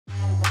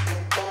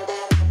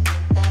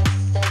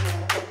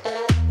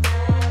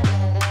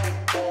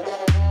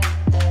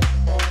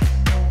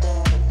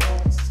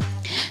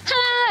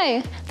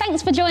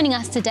for joining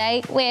us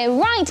today. We're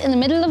right in the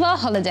middle of our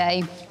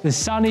holiday. The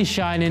sun is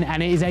shining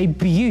and it is a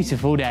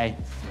beautiful day.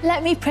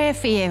 Let me pray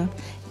for you.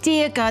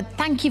 Dear God,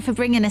 thank you for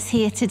bringing us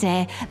here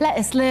today. Let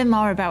us learn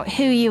more about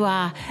who you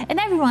are. And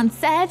everyone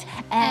said,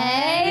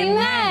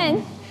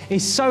 Amen.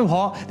 It's so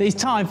hot that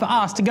it's time for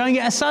us to go and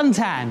get a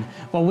suntan.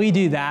 While we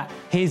do that,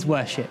 here's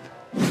worship.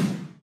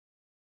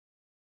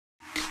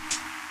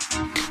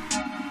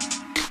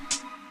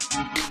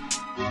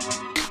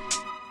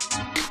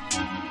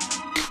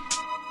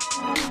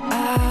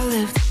 I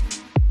lived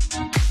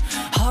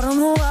hard on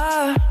the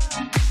wire,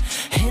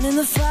 hand in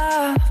the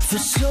fire for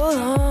so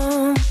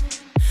long.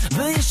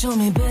 But you showed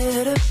me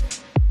better,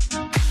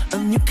 a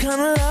new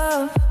kind of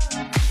love.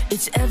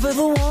 It's ever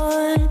the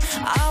one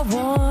I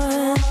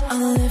want.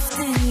 I'm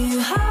lifting you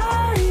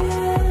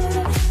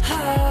higher,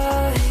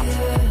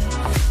 higher.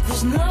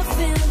 There's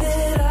nothing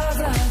that I'd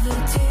rather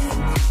do.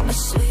 A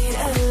sweet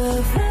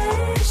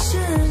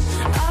elevation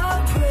of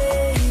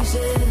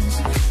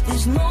praises.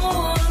 There's no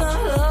one I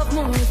love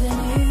more than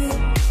you.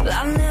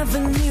 I never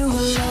knew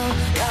a love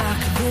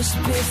like this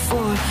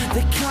before.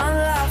 The kind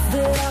of life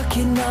that I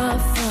cannot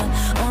find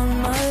on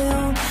my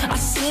own. I've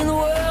seen the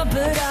world,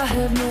 but I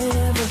have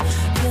never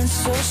been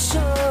so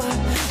sure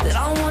that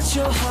I want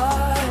your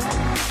heart.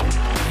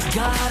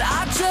 God,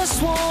 I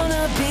just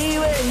wanna be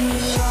where you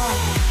are.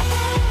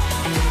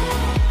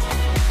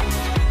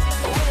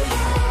 Where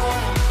you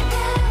are.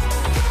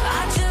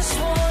 I just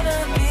wanna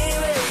be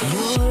where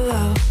your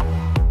love,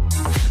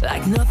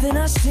 like nothing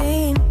I've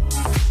seen.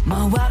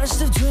 My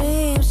wildest of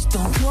dreams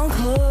don't come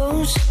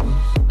close.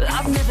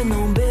 I've never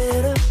known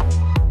better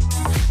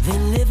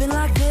than living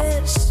like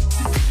this.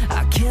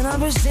 I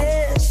cannot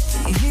resist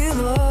you,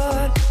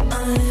 Lord.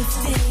 I'm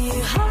lifting you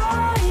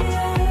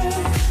higher,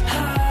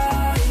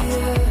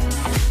 higher.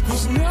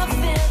 There's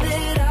nothing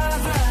that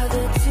I'd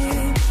rather do.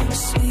 A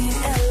sweet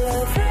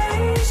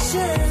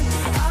elevation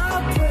of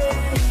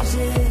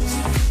praises.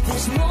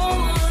 There's no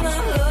one I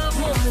love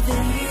more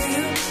than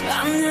you. I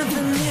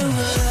never knew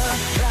a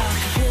love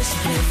like this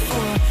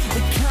before.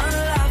 The kind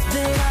of life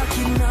that I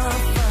cannot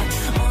find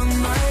on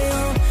my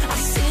own.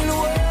 I've seen the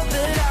world,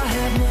 but I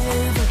have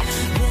never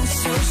been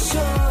so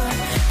sure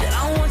that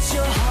I want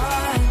your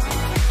heart.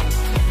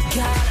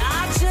 God,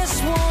 I just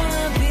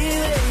wanna be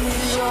where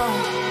you are.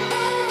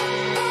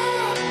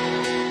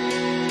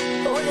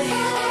 Where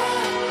you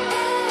are.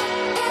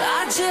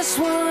 I just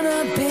wanna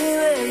be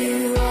where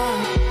you are.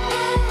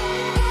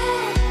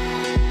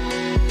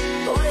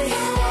 Where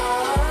you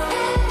are.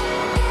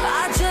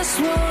 I just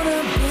wanna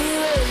be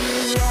where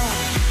you are.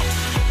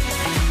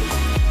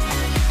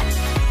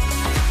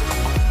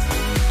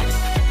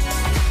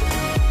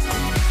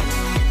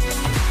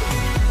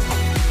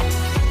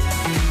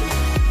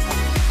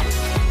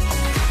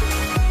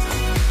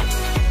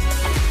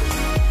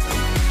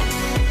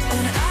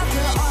 And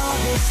after all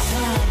this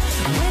time,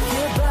 with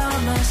you by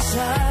my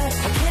side,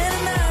 I can't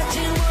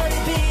imagine what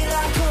it'd be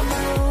like on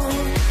my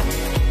own.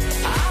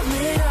 I've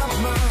made up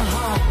my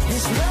heart,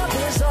 this love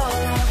is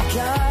all I've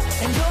got,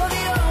 and you're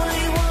the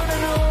only one I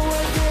know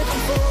we're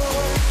living for.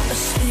 A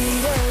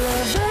sweet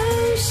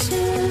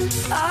elevation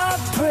of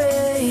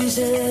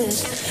praises.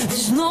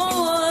 There's no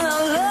one I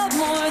love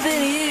more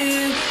than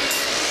you.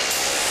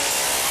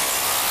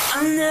 I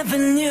never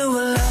knew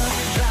a love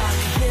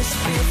like this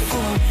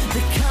before.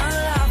 The kind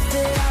of life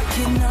that I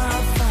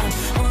cannot find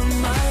on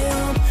my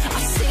own.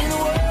 I've seen the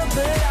world,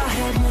 but I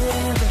have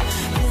never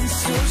been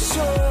so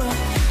sure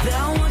that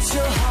I want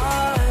your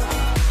heart.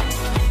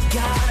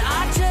 God,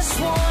 I just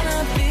wanna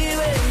be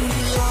where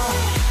you are.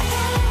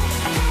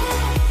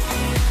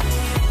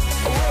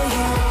 Where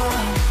you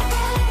are.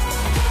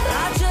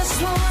 I just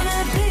wanna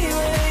be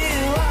where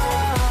you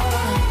are.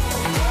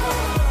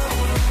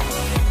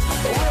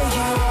 Where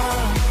you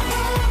are.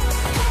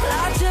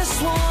 I just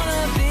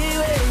wanna be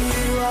where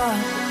you are.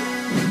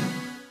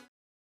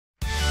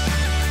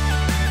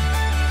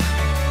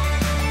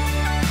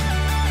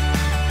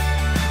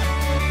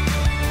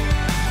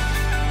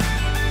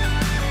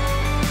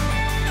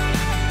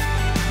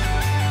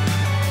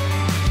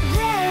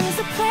 There is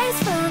a place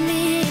for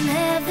me in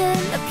heaven,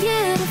 a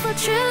beautiful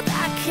truth,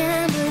 I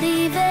can't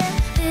believe it.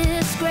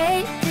 This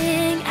great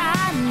thing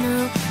I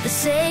know, the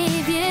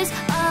Savior's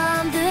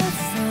on the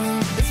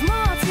throne. There's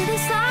more to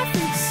this life,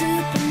 it's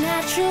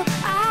supernatural.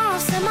 I'll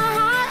set my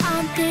heart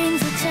on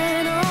things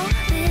eternal.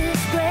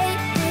 This great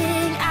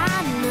thing I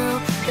know,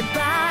 the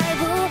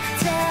Bible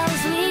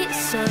tells me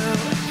so.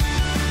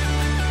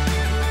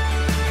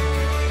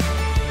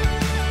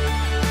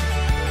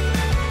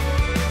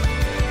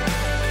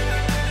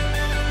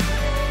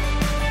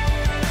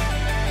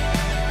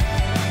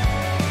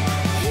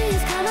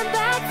 He's coming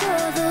back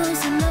for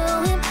those who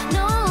know him.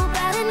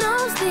 Nobody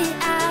knows the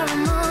hour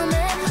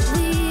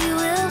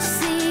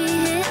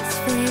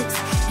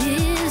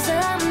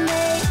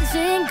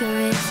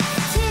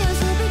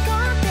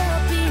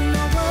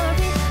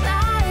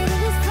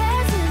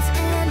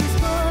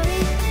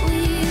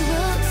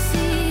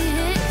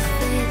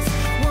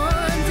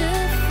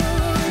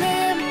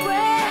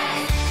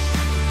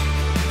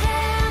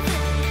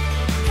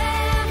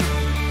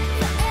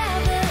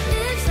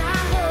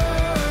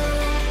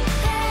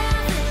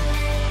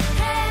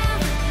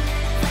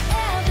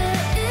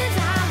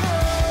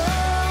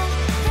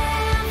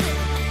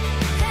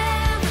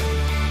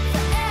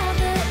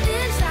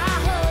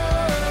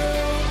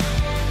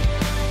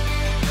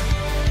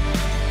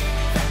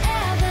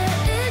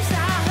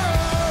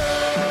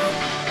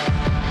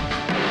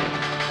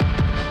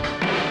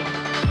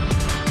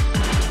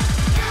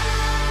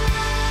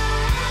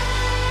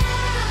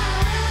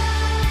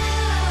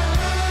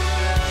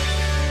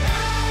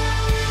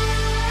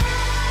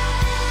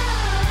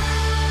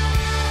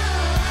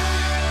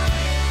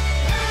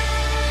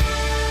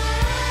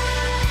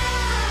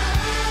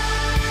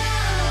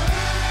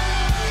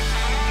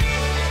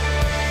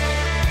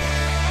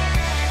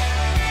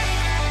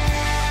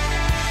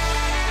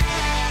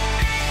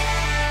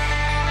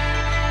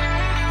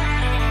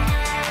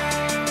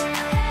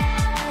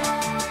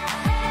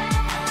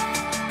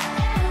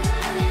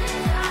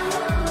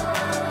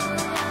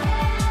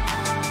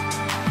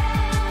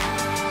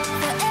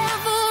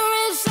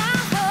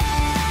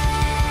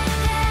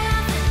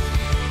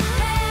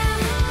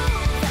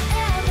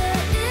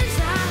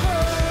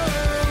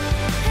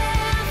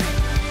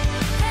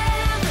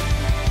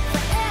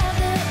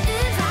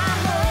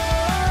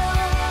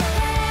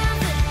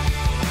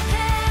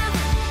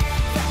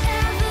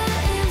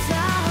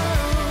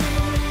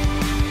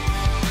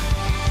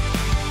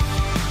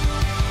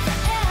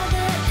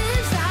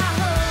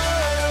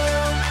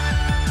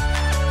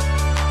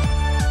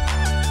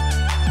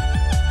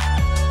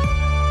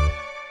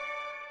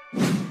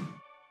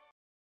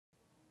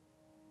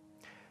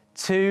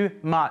Too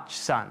much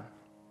sun.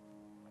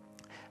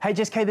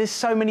 HSK, there's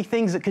so many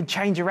things that could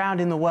change around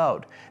in the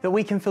world that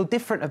we can feel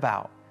different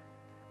about.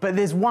 But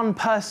there's one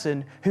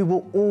person who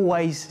will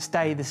always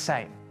stay the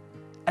same,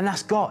 and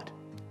that's God.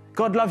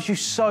 God loves you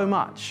so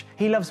much.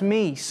 He loves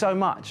me so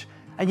much.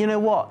 And you know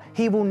what?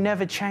 He will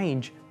never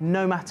change,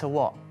 no matter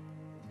what.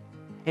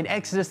 In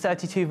Exodus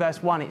 32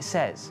 verse 1, it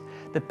says,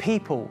 the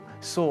people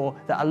saw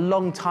that a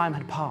long time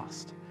had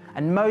passed,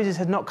 and Moses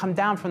had not come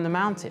down from the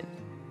mountain.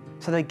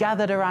 So they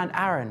gathered around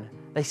Aaron.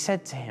 They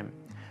said to him,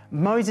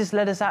 Moses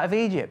led us out of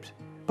Egypt,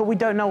 but we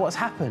don't know what's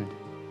happened.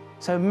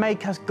 So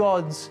make us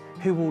gods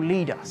who will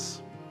lead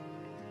us.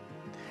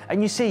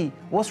 And you see,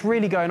 what's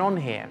really going on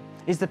here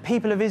is the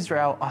people of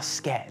Israel are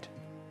scared.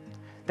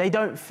 They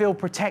don't feel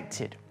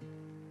protected.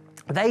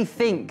 They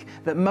think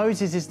that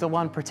Moses is the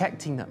one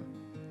protecting them,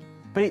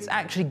 but it's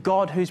actually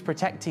God who's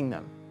protecting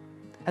them.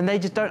 And they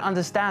just don't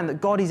understand that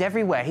God is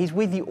everywhere. He's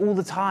with you all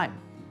the time.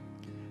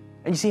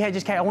 And you see,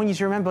 HSK, I want you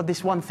to remember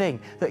this one thing,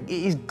 that it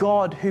is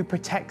God who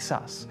protects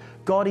us.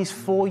 God is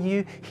for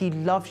you. He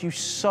loves you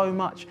so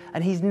much,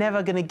 and He's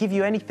never going to give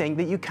you anything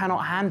that you cannot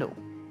handle.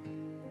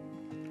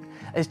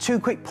 There's 2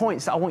 quick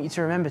points that I want you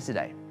to remember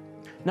today.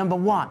 Number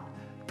 1,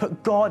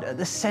 put God at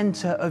the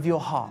center of your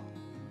heart.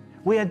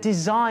 We are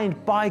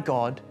designed by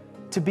God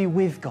to be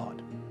with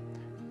God.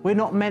 We're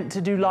not meant to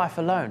do life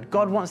alone.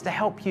 God wants to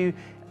help you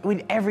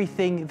with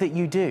everything that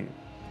you do,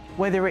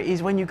 whether it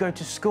is when you go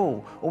to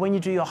school, or when you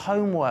do your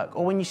homework,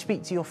 or when you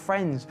speak to your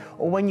friends,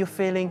 or when you're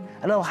feeling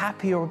a little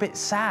happy or a bit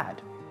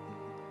sad.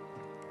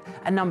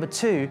 And number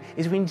 2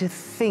 is we need to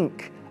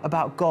think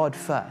about God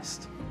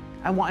first.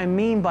 And what I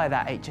mean by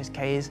that,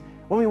 HSK, is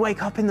when we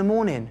wake up in the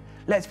morning,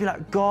 let's be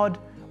like, God,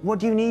 what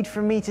do you need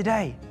from me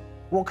today?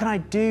 What can I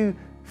do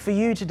for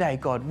you today,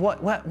 God?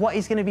 What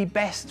is going to be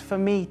best for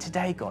me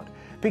today, God?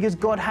 Because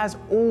God has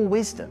all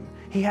wisdom.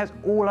 He has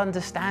all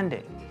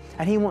understanding,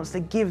 and He wants to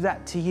give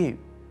that to you.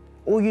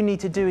 All you need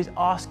to do is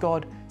ask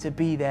God to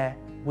be there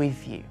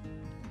with you.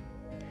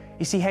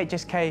 You see,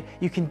 HSK,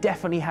 you can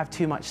definitely have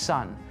too much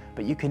sun,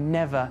 but you can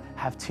never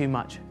have too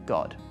much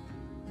God.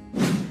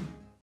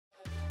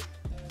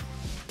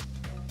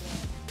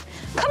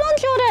 Come on,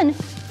 Jordan.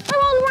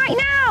 Come on right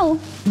now.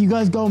 You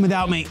guys go on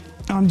without me.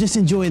 I'm just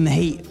enjoying the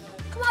heat.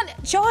 Come on,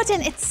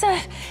 Jordan,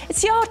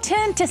 it's your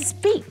turn to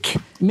speak.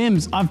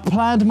 Mims, I've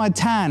planned my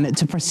tan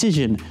to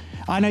precision.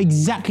 I know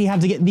exactly how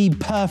to get the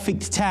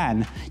perfect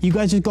tan. You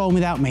guys just go on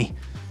without me.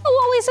 Well,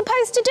 what are we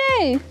supposed to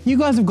do? You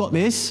guys have got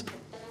this.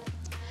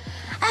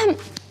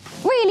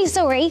 Really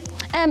sorry.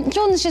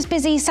 Jordan's just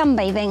busy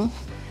sunbathing.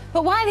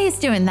 But while he's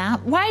doing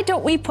that, why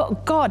don't we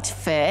put God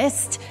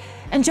first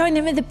and join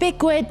him in the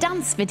big word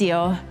dance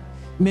video?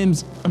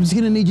 Mims, I'm just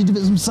gonna need you to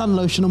put some sun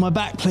lotion on my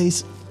back,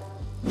 please.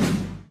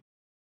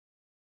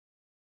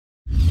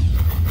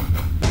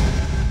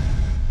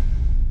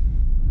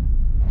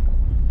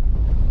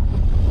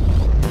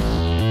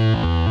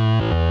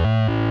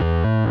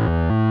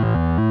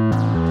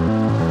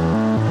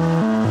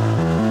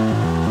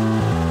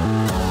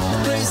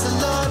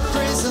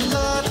 Praise the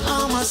Lord,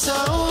 on my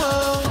soul.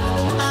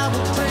 I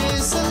will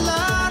praise the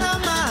Lord all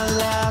my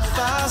life.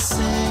 I'll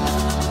sing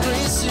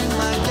praise to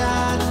my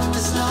God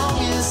as long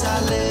as I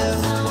live.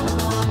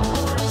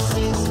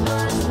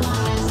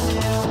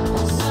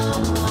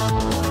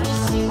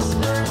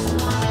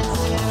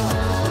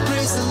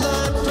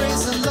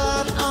 Praise the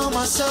Lord, on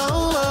my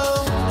soul.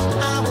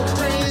 I will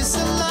praise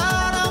the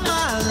Lord all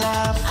my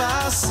life.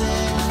 I'll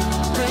sing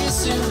praise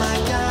to my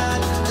God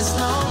as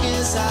long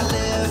as I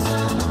live.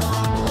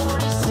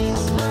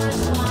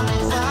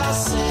 I'll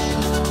sing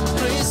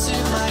praise to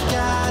my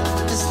God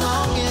as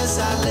long as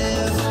I live.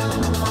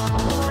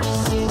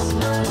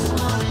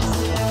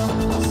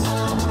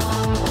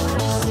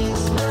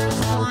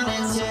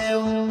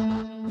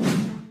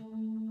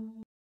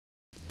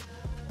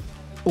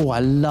 Oh, I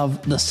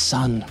love the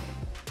sun.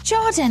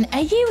 Jordan,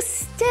 are you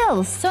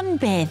still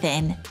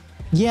sunbathing?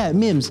 Yeah,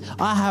 Mims,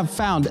 I have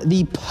found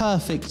the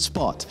perfect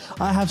spot.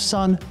 I have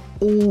sun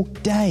all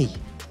day.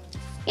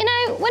 You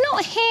know, we're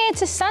not here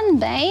to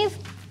sunbathe.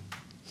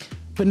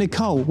 But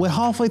Nicole, we're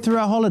halfway through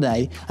our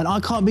holiday and I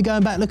can't be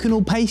going back looking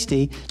all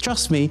pasty.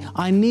 Trust me,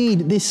 I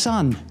need this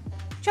sun.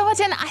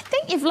 Jordan, I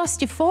think you've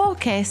lost your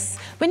focus.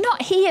 We're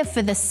not here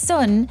for the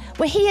sun.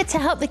 We're here to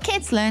help the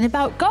kids learn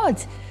about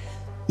God.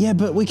 Yeah,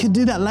 but we could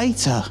do that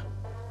later.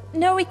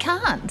 No, we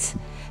can't.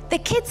 The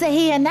kids are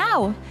here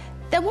now.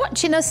 They're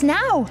watching us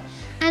now.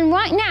 And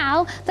right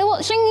now, they're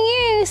watching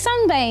you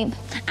sunbathe.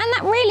 And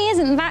that really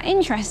isn't that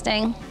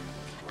interesting.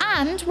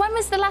 And when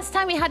was the last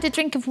time you had a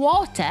drink of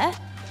water?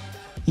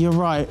 You're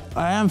right,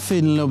 I am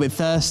feeling a little bit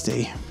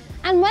thirsty.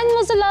 And when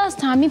was the last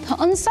time you put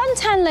on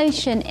suntan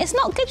lotion? It's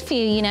not good for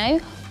you, you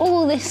know,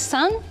 all this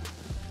sun.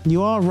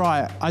 You are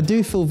right, I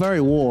do feel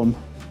very warm.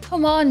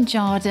 Come on,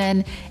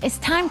 Jordan. It's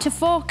time to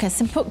focus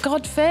and put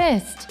God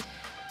first.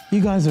 You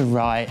guys are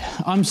right.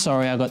 I'm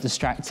sorry I got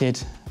distracted.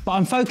 But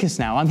I'm focused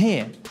now, I'm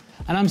here.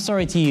 And I'm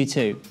sorry to you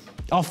too.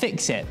 I'll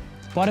fix it.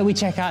 Why don't we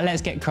check out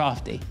Let's Get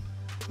Crafty?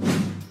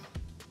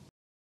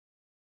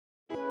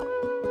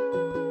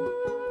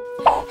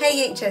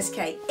 Hey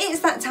HSK, it's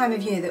that time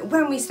of year that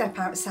when we step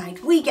outside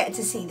we get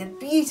to see the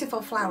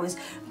beautiful flowers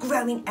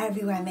growing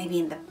everywhere, maybe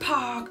in the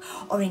park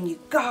or in your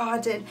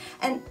garden,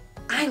 and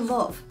I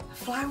love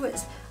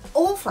flowers,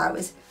 all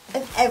flowers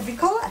of every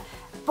colour,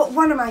 but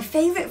one of my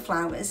favourite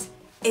flowers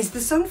is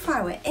the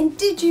sunflower. And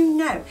did you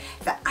know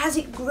that as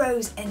it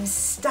grows and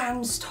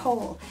stands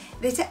tall,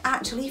 that it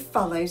actually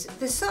follows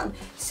the sun?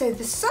 So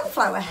the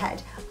sunflower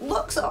head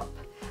looks up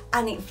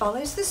and it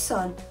follows the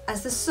sun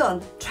as the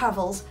sun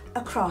travels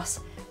across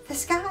the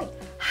sky.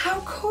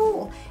 How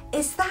cool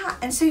is that?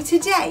 And so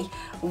today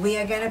we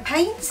are going to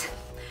paint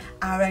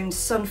our own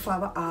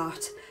sunflower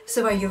art.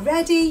 So are you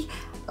ready?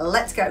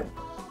 Let's go.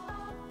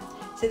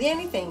 So the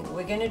only thing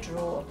we're going to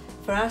draw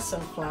for our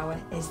sunflower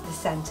is the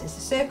centre, the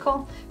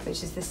circle,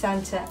 which is the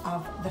centre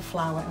of the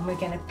flower, and we're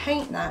going to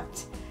paint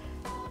that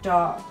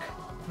dark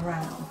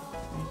brown.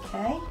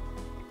 Okay,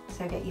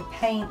 so get your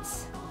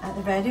paints at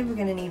the ready. We're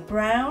going to need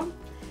brown,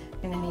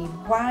 we're going to need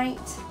white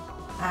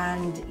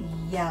and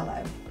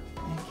yellow.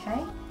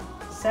 Okay,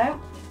 so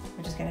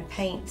we're just going to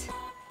paint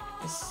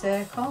the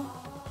circle,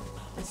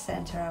 the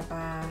centre of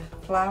our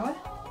flower,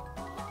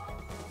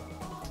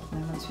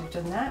 and then once we've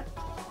done that,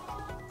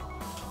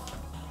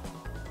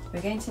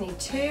 we're going to need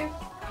 2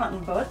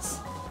 cotton buds,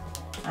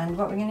 and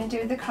what we're going to do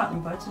with the cotton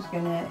buds is we're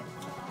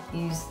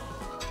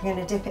going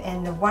to dip it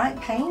in the white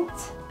paint,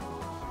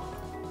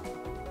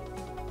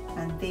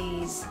 and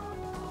these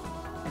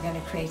are going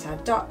to create our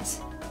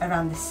dots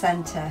around the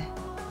centre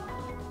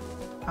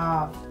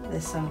of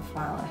the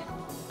sunflower.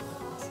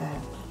 So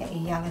get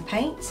your yellow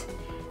paint,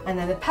 and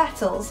then the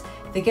petals,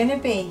 they're going to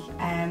be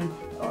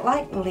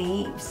like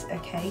leaves.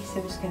 Okay, so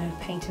we're just going to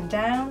paint them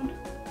down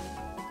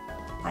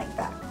like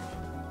that.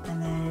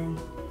 And then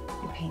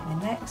we paint the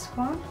next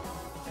one,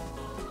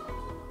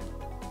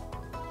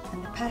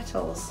 and the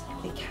petals,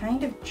 they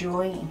kind of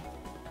join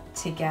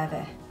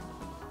together.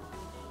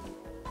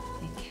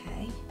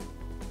 Okay,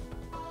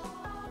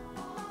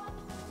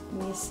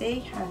 and you see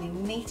how they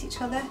meet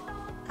each other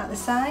at the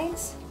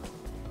sides,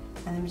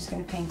 and then we're just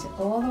going to paint it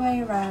all the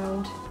way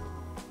around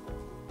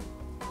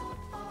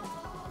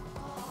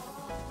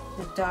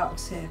the dark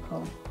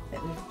circle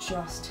that we've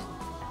just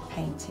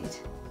painted.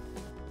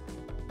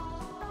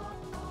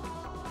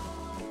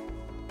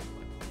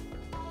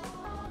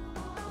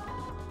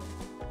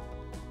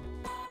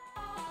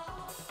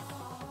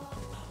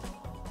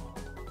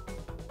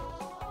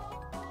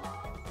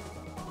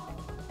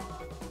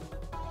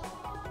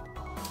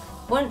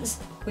 Once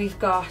we've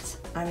got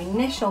our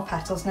initial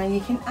petals, now you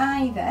can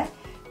either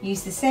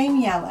use the same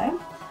yellow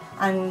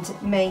and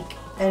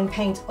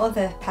paint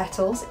other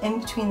petals in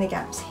between the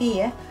gaps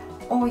here,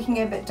 or we can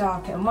go a bit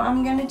darker. And what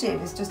I'm going to do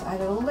is just add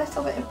a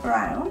little bit of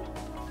brown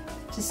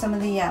to some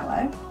of the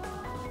yellow,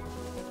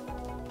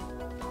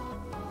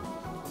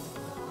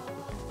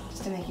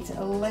 just to make it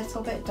a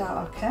little bit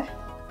darker,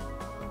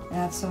 and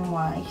add some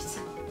white.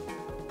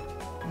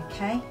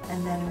 Okay,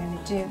 and then I'm going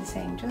to do the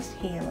same just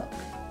here, look.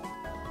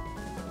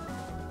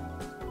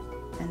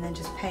 And then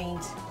just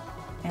paint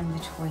in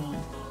between.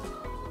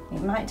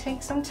 It might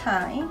take some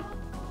time.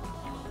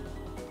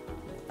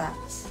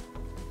 That's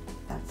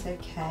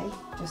okay.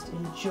 Just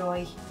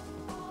enjoy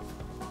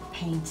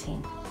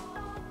painting.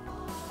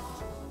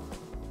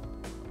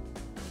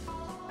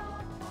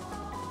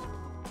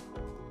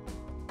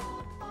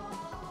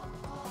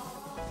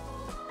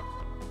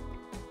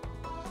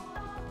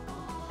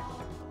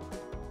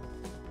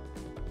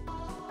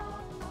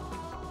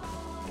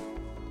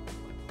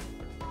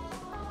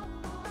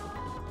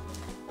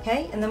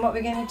 Okay, and then what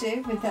we're going to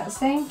do with that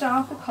same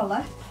darker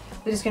colour,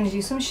 we're just going to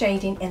do some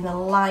shading in the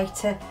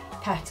lighter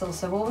petals.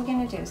 So what we're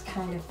going to do is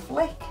kind of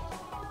flick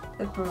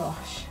the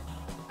brush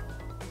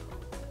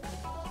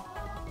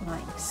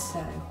like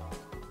so,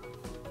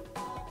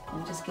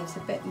 and it just gives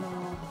a bit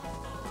more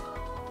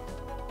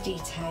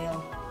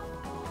detail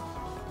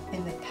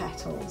in the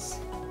petals.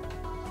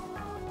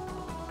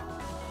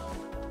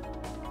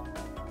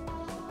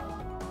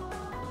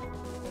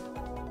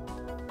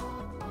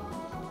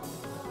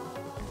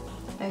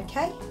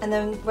 Okay, and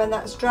then when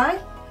that's dry,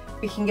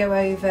 we can go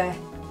over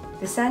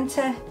the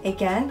centre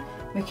again.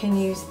 We can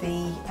use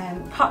the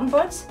cotton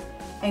buds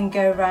and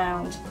go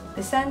around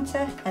the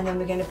centre, and then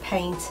we're going to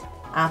paint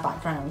our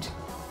background.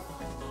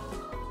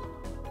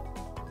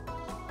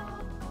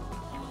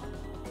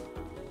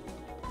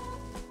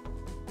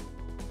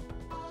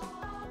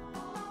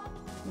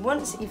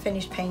 Once you've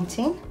finished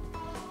painting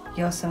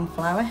your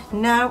sunflower,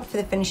 now for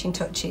the finishing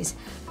touches,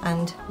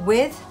 and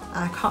with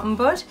our cotton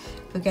bud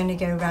we're going to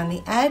go around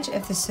the edge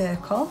of the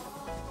circle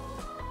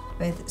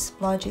with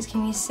splodges,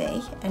 can you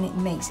see? And it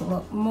makes it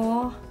look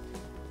more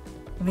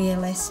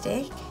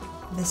realistic,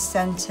 the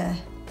centre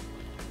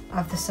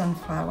of the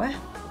sunflower,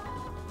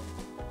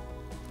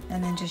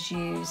 and then just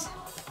use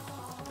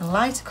a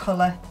lighter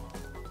colour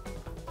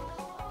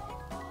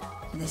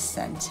for this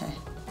centre.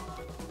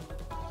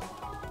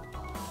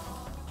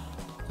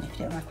 And if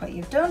you don't like what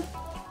you've done,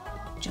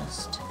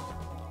 just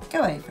go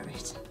over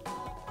it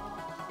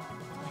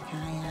like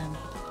I am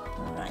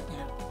right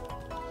now.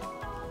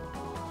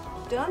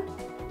 Done?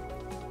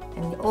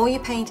 And all your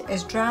paint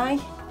is dry,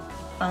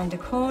 find a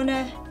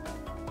corner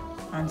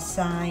and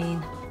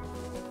sign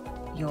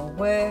your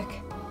work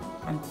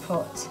and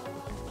put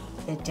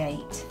the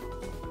date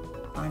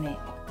on it,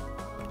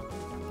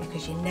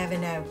 because you never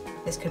know,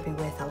 this could be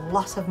worth a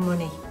lot of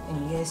money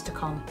in years to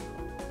come.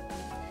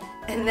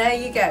 And there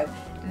you go,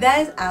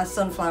 there's our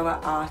sunflower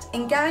art.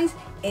 And guys,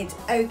 it's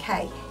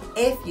okay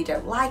if you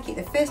don't like it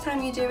the first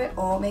time you do it,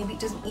 or maybe it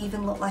doesn't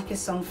even look like a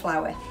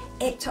sunflower.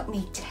 It took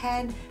me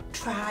 10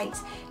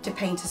 tries to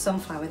paint a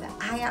sunflower that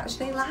I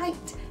actually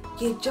liked.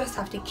 You just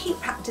have to keep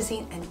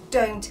practicing and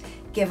don't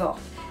give up.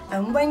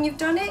 And when you've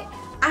done it,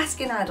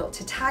 ask an adult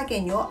to tag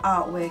in your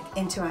artwork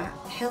into our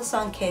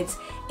Hillsong Kids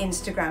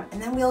Instagram,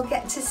 and then we'll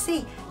get to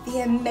see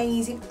the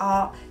amazing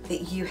art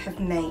that you have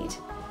made.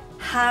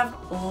 Have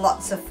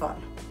lots of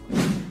fun.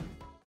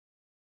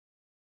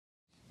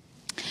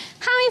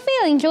 How are you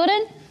feeling,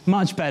 Jordan?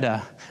 Much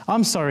better.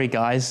 I'm sorry,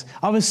 guys.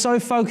 I was so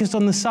focused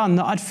on the sun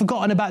that I'd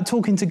forgotten about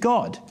talking to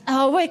God.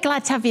 Oh, we're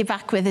glad to have you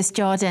back with us,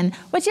 Jordan.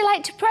 Would you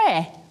like to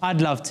pray?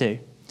 I'd love to.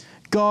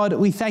 God,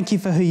 we thank you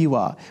for who you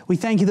are. We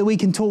thank you that we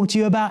can talk to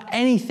you about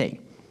anything.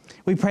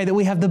 We pray that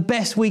we have the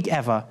best week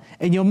ever.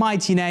 In your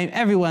mighty name,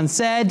 everyone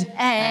said,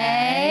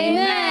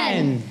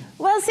 Amen.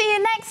 We'll see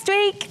you next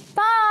week.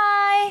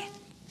 Bye.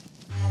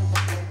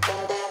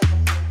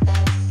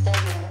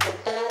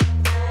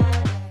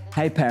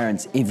 Hey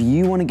parents, if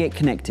you want to get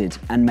connected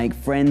and make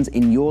friends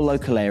in your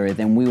local area,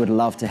 then we would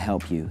love to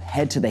help you.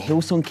 Head to the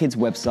Hillsong Kids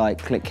website,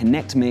 click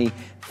Connect Me,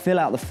 fill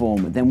out the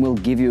form, then we'll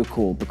give you a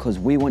call, because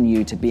we want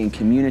you to be in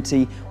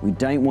community. We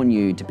don't want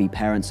you to be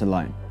parents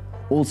alone.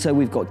 Also,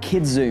 we've got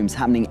Kids Zooms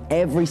happening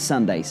every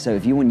Sunday, so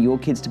if you want your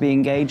kids to be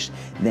engaged,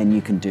 then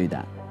you can do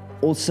that.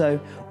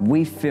 Also,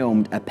 we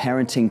filmed a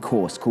parenting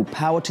course called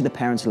Power to the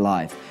Parents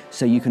Live,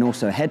 so you can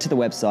also head to the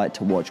website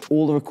to watch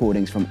all the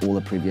recordings from all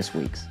the previous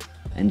weeks.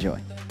 Enjoy.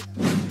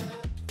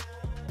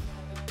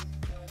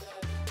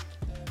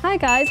 Hi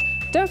guys,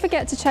 don't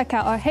forget to check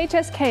out our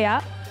HSK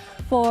app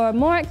for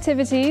more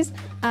activities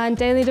and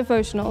daily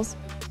devotionals.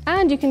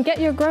 And you can get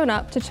your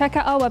grown-up to check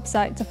out our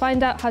website to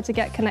find out how to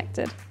get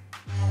connected.